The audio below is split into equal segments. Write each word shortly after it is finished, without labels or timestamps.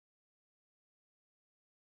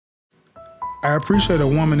I appreciate a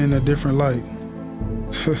woman in a different light.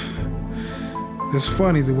 It's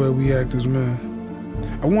funny the way we act as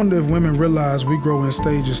men. I wonder if women realize we grow in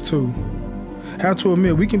stages too. Have to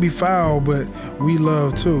admit, we can be foul, but we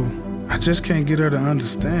love too. I just can't get her to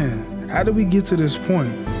understand. How did we get to this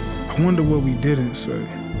point? I wonder what we didn't say.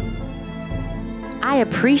 I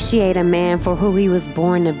appreciate a man for who he was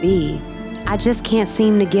born to be. I just can't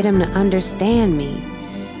seem to get him to understand me.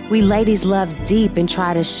 We ladies love deep and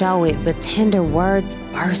try to show it, but tender words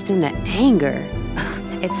burst into anger.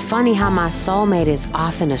 It's funny how my soulmate is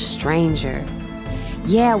often a stranger.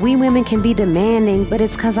 Yeah, we women can be demanding, but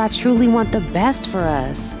it's 'cause I truly want the best for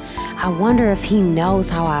us. I wonder if he knows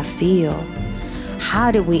how I feel.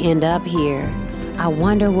 How did we end up here? I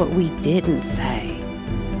wonder what we didn't say.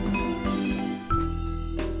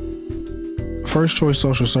 First Choice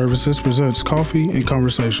Social Services presents Coffee and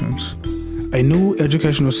Conversations, a new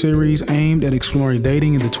educational series aimed at exploring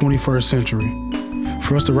dating in the 21st century.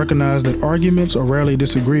 For us to recognize that arguments are rarely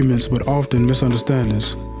disagreements, but often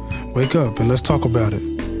misunderstandings. Wake up and let's talk about it.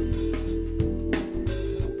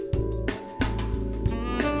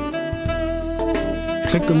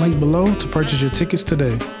 Click the link below to purchase your tickets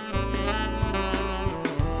today.